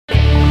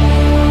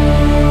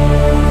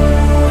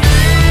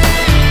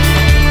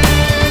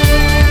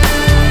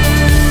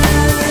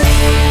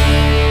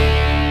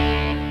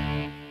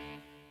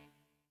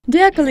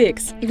Dear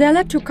colleagues, the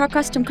Electric Car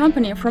Custom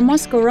company from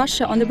Moscow,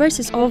 Russia, on the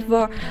basis of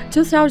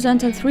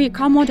 2003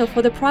 car model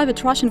for the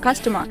private Russian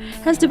customer,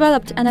 has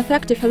developed an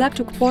effective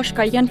Electric Porsche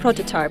Cayenne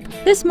prototype.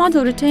 This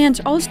model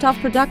retained all staff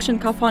production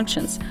car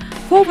functions: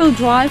 four-wheel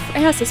drive,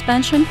 air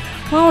suspension,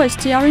 power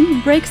steering,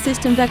 brake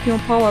system, vacuum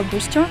power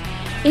booster,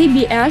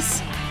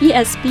 ABS,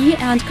 ESP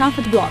and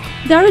comfort block.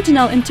 The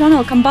original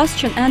internal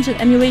combustion engine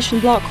emulation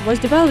block was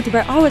developed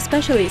by our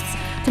specialists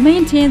to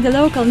maintain the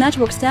local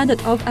network standard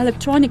of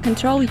electronic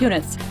control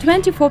units,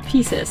 24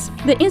 pieces.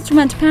 The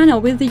instrument panel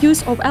with the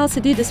use of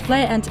LCD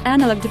display and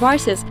analog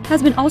devices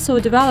has been also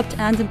developed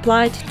and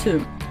applied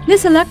too.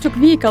 This electric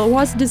vehicle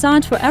was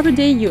designed for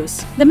everyday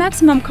use. The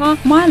maximum car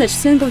mileage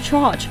single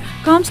charge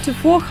comes to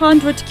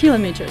 400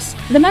 kilometers.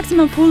 The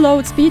maximum full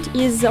load speed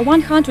is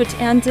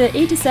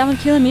 187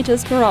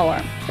 kilometers per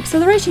hour.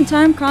 Acceleration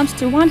time comes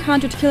to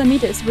 100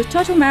 kilometers with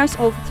total mass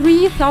of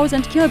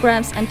 3,000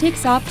 kilograms and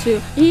takes up to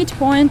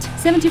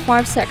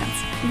 8.75 seconds.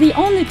 The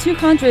only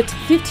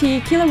 250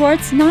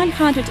 kilowatts,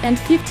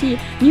 950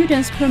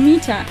 newtons per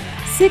meter,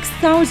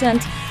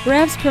 6,000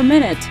 revs per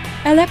minute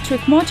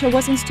electric motor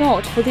was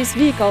installed for this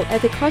vehicle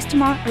at the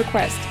customer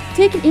request.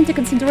 Taking into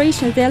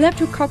consideration the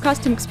electric car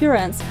custom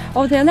experience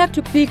of the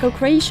electric vehicle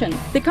creation,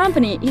 the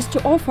company is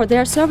to offer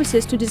their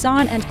services to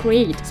design and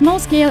create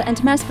small-scale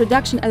and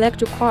mass-production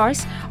electric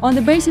cars on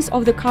the basis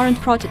of the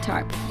current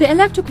prototype. The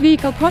electric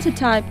vehicle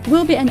prototype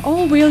will be an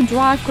all-wheel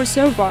drive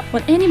crossover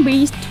on any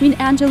based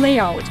twin-engine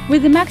layout,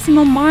 with the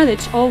maximum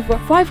mileage of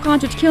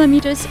 500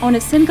 kilometers on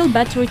a single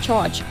battery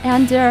charge,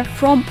 and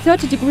from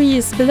 30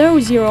 degrees below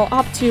zero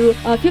up to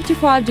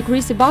 55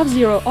 degrees above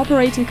zero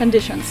operating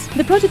conditions.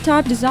 The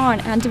prototype design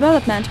and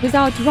development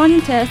without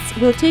running tests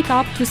will take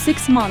up to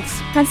 6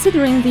 months.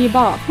 Considering the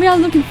above, we are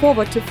looking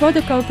forward to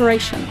further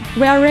cooperation.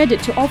 We are ready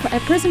to offer a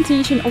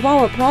presentation of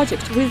our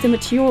project with the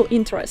mutual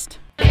interest.